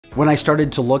When I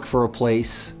started to look for a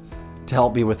place to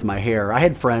help me with my hair, I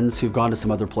had friends who've gone to some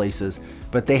other places,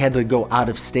 but they had to go out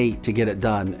of state to get it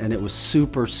done, and it was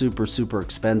super, super, super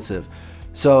expensive.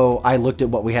 So I looked at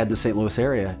what we had in the St. Louis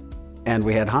area, and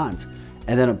we had Hans.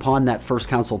 And then upon that first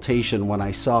consultation, when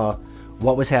I saw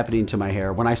what was happening to my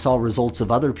hair, when I saw results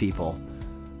of other people,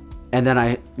 and then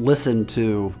I listened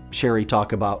to Sherry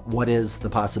talk about what is the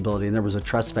possibility, and there was a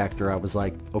trust factor. I was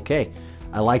like, okay,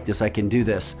 I like this, I can do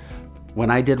this. When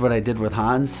I did what I did with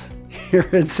Hans here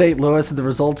in St. Louis, and the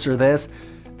results are this,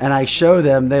 and I show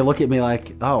them, they look at me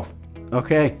like, oh,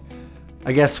 okay,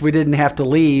 I guess we didn't have to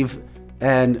leave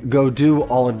and go do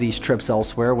all of these trips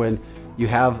elsewhere when you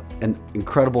have an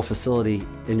incredible facility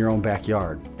in your own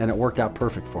backyard, and it worked out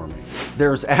perfect for me.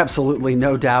 There's absolutely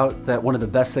no doubt that one of the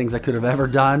best things I could have ever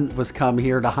done was come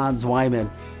here to Hans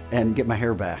Wiemann and get my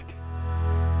hair back.